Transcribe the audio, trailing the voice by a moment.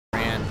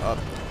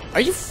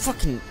Are you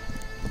fucking...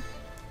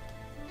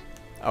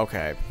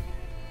 Okay.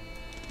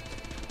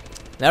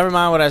 Never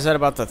mind what I said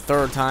about the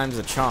third time's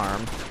a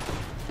charm.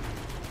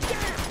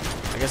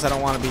 I guess I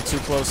don't want to be too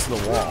close to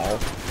the wall.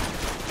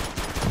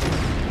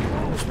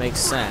 Which makes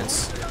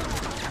sense.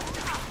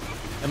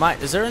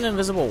 Is there an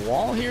invisible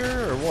wall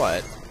here, or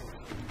what?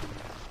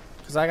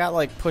 Because I got,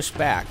 like, pushed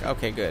back.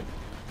 Okay, good.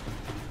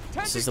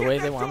 This is the way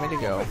they want me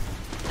to go.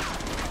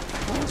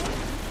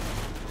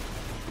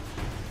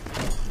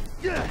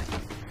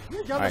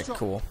 Alright,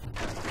 cool.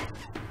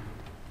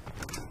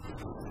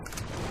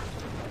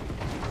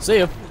 See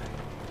ya.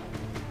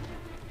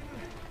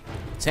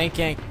 Tank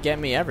can't get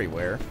me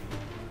everywhere.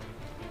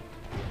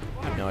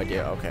 I have no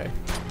idea. Okay.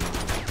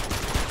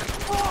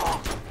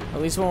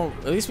 At least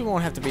we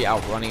won't have to be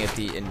outrunning it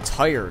the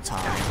entire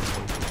time.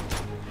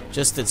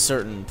 Just at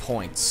certain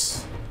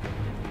points.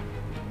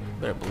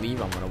 Better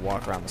believe I'm gonna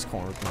walk around this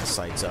corner with my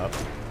sights up.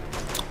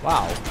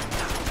 Wow.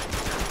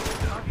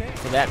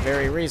 For that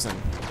very reason.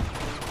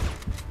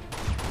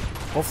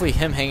 Hopefully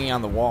him hanging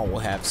on the wall will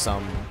have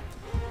some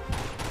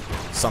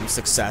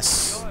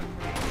success.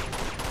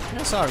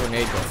 I saw a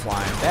grenade go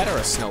flying. That or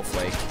a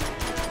snowflake.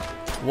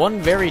 One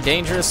very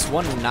dangerous,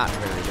 one not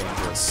very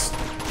dangerous.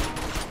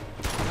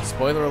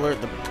 Spoiler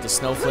alert, the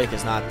snowflake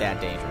is not that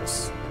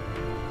dangerous.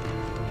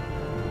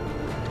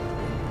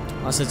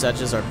 Unless its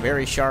edges are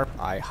very sharp,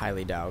 I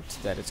highly doubt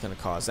that it's going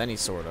to cause any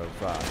sort of...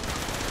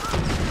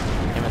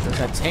 Damn it, there's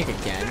that tank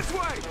again.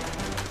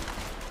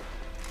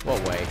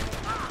 What way?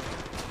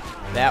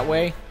 That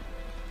way?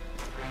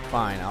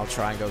 Fine, I'll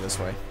try and go this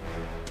way.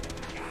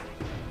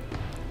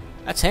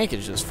 That tank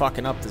is just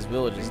fucking up this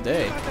village's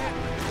day.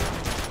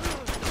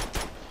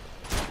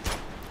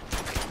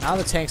 Now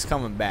the tank's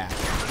coming back.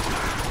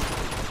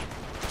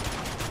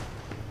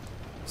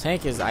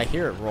 Tank is, I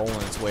hear it rolling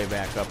its way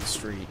back up the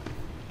street.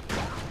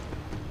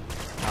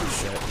 Oh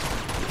shit.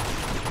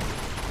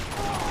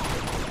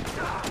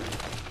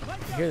 I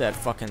hear that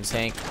fucking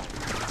tank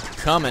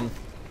coming.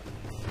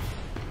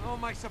 How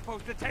am I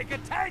supposed to take a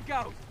tank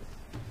out?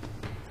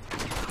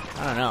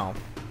 I don't know.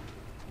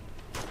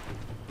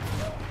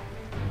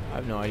 I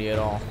have no idea at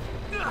all.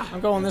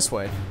 I'm going this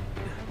way.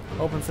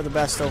 Hoping for the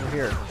best over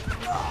here.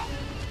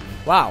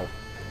 Wow.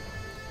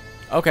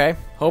 Okay.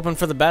 Hoping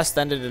for the best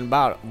ended in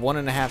about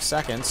 1.5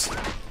 seconds.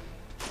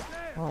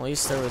 Well, at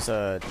least there was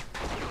a...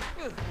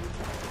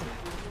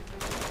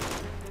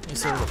 At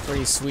least there was a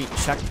pretty sweet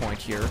checkpoint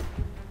here.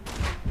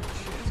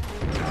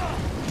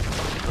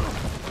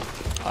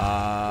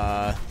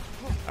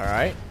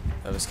 Alright.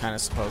 That was kind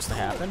of supposed to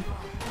happen.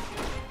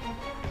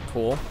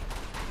 Cool.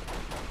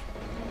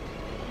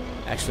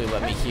 Actually,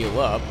 let me heal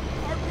up.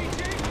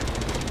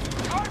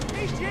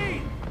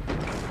 RPG!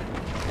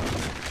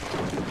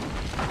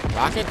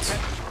 Rocket?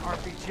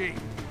 RPG.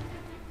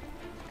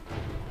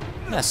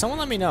 Yeah, someone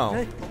let me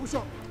know.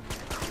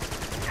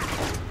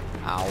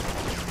 Ow.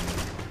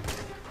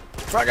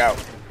 Frag out.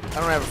 I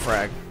don't have a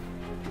frag.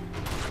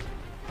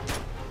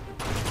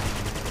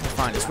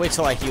 Fine, just wait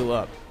till I heal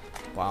up.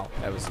 Wow,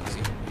 that was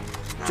easy.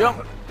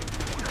 Jump!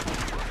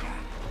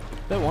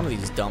 Bet one of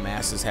these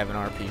dumbasses have an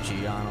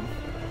RPG on them.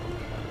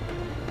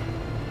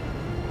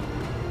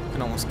 I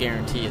can almost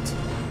guarantee it.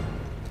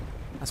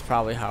 That's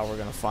probably how we're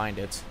gonna find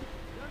it.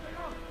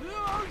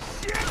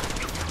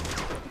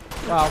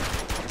 Wow.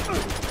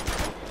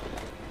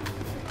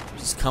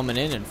 Just coming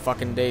in and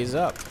fucking days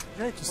up.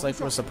 Just like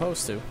we're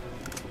supposed to.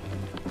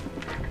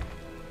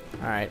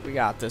 Alright, we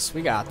got this.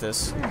 We got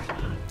this.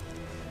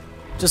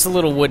 Just a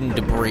little wooden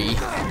debris.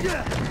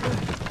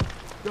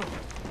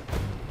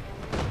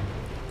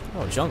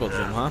 Oh, jungle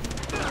gym, huh?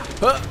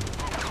 Huh!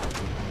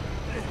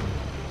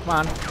 Come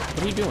on.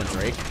 What are you doing,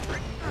 Drake?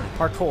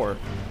 Parkour.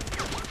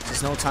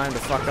 There's no time to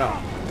fuck up.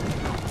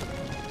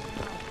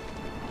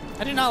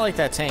 I do not like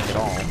that tank at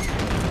all.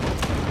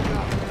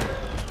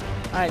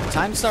 Alright,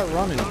 time to start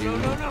running,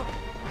 dude.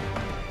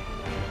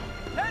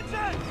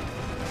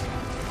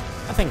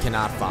 That thing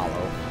cannot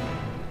follow.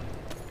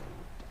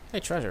 Hey,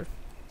 treasure.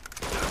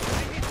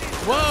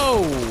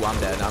 Whoa! I'm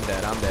dead, I'm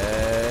dead, I'm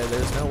dead.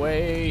 There's no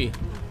way.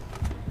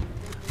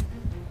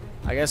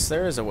 I guess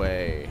there is a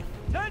way.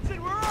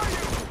 Tenzin, where are you?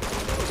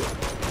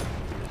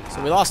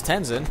 So we lost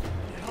Tenzin. Where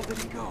the hell did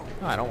he go?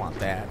 Oh, I don't want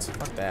that.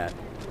 Fuck that.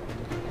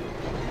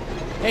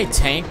 Hey,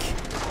 tank.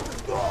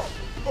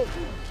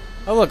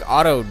 Oh, look,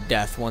 auto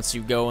death once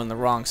you go in the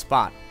wrong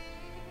spot.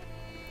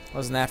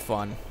 Wasn't that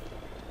fun?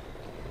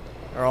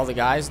 Are all the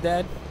guys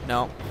dead?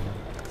 No.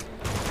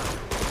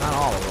 Not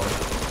all of them.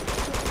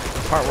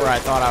 The part where I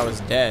thought I was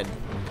dead.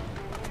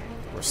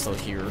 We're still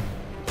here.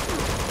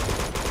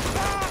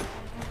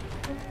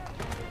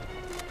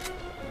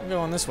 I'm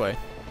going this way.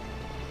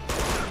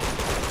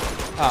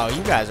 Oh,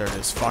 you guys are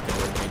just fucking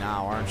with me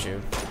now, aren't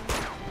you?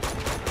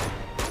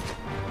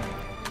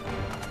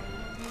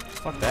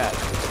 Fuck that. I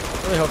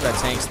really hope that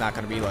tank's not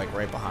gonna be like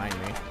right behind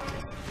me.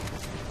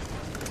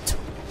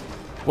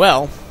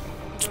 Well,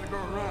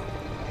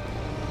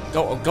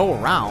 go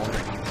around.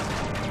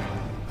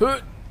 Go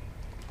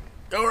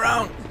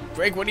around.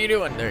 Drake, what are you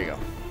doing? There you go.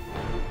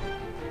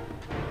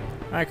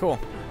 All right, cool.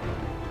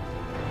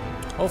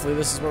 Hopefully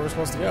this is where we're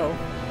supposed to go.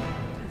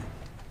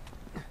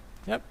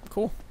 Yep,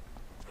 cool.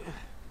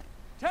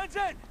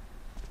 Tenzin!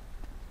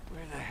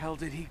 Where the hell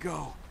did he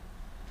go?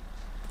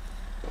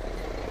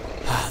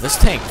 This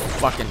tank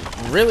fucking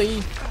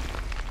really?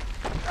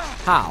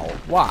 How?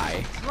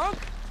 Why? Drunk?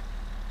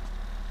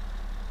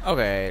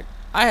 Okay,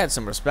 I had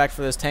some respect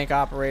for this tank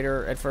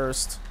operator at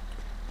first.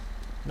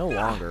 No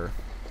longer.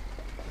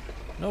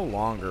 No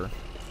longer.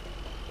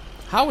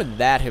 How would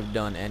that have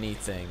done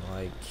anything,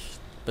 like,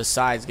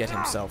 besides get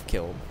himself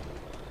killed?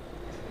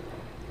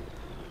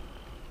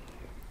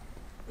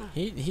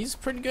 He's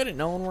pretty good at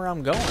knowing where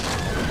I'm going.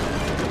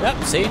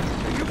 Yep, see? Are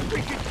you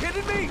freaking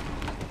kidding me?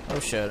 Oh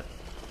shit.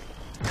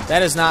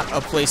 That is not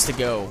a place to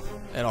go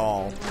at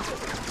all.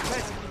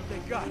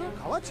 Thank God.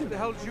 Where the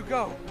hell did you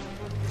go?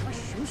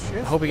 I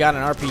hope he got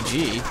an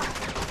RPG.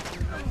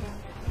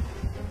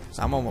 'Cause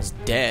I'm almost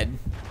dead.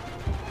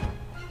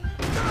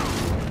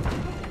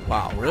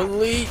 Wow,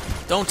 really?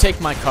 Don't take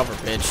my cover,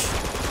 bitch.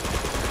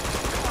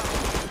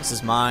 This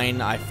is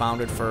mine. I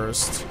found it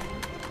first.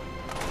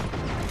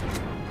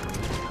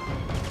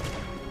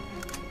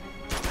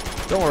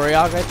 Don't worry,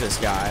 I'll get this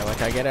guy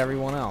like I get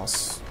everyone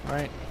else,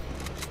 right?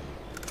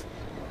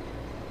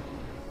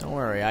 Don't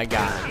worry, I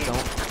got it. Don't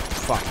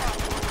fuck.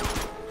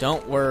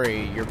 Don't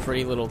worry, your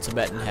pretty little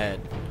Tibetan head,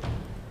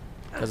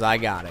 because I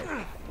got it.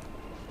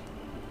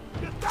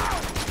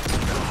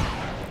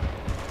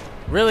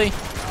 Really?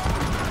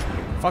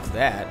 Fuck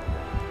that.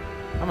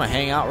 I'm gonna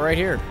hang out right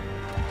here.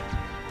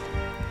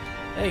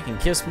 Hey, you can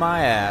kiss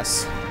my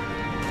ass.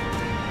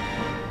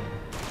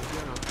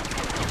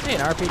 Hey,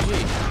 an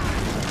RPG.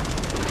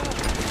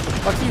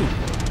 Fuck you.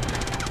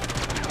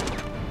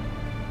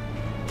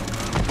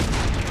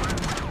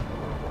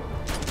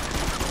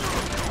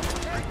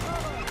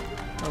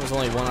 That was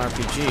only one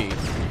RPG.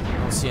 I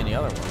don't see any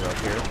other ones up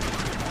here.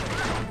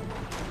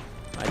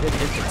 I did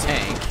hit the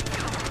tank.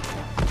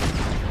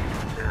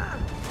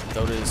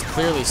 Though it is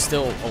clearly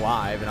still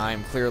alive, and I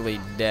am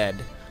clearly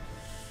dead.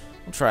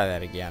 We'll try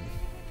that again.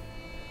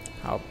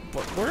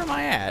 Where am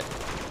I at?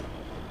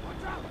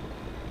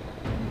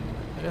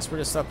 I guess we're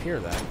just up here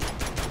then.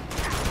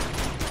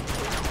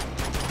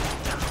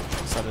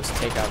 So I'll just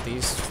take out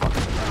these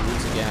fucking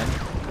dudes again.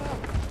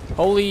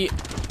 Holy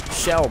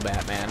shell,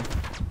 Batman.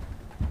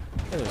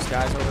 Hey, there's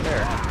guys over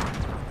there.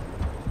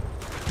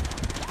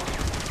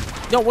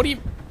 No, what do you...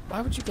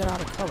 Why would you get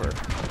out of cover?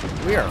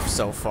 We are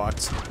so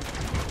fucked.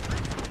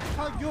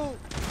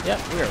 Yep,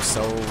 we are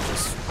so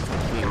just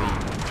completely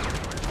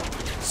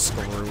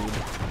screwed.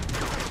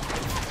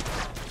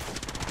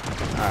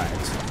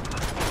 Alright.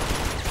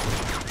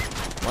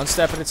 One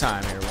step at a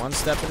time here. One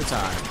step at a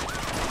time.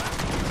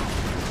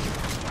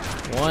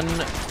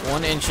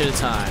 One inch at a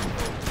time.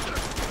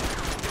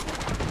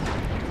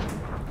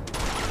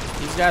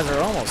 These guys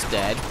are almost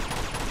dead.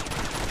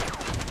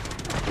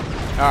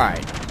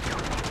 Alright.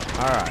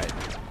 Alright.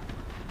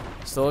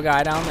 Still a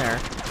guy down there.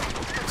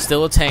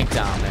 Still a tank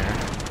down there.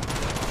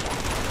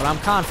 But I'm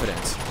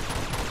confident.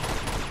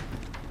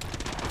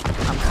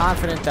 I'm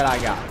confident that I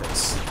got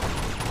this.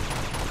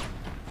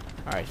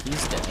 Alright,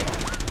 he's dead.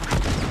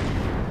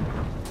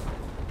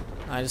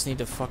 I just need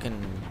to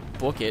fucking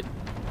book it.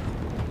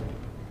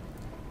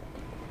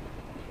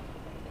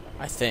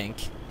 I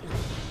think.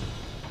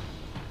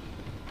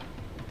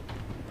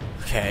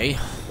 Okay.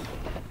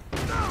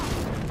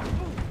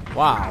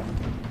 Wow.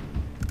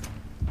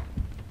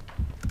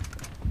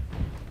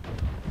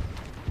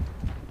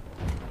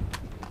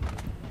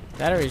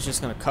 That area's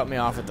just gonna cut me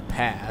off at the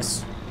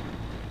pass.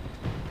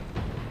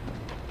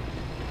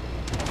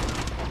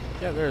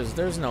 Yeah,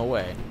 there's no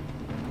way.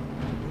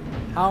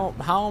 How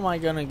am I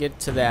gonna get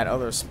to that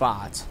other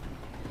spot?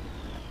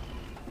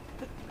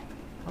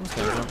 I'm just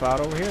gonna jump out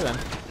over here then.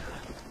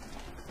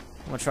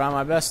 I'm gonna try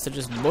my best to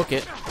just book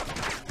it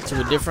to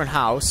a different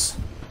house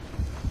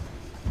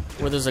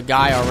where there's a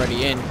guy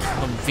already in,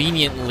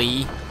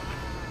 conveniently.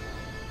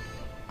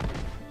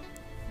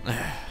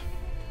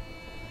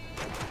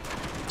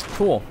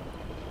 Cool.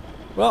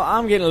 Well,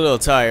 I'm getting a little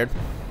tired,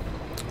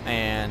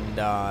 and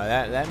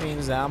that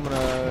means that I'm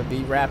gonna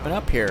be wrapping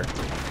up here.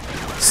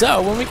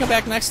 So when we come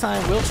back next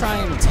time, we'll try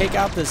and take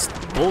out this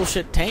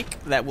bullshit tank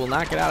that will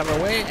not get out of our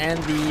way,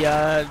 and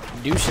the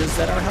douches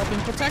that are helping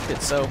protect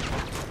it. So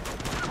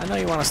I know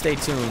you want to stay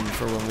tuned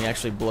for when we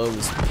actually blow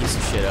this piece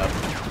of shit up.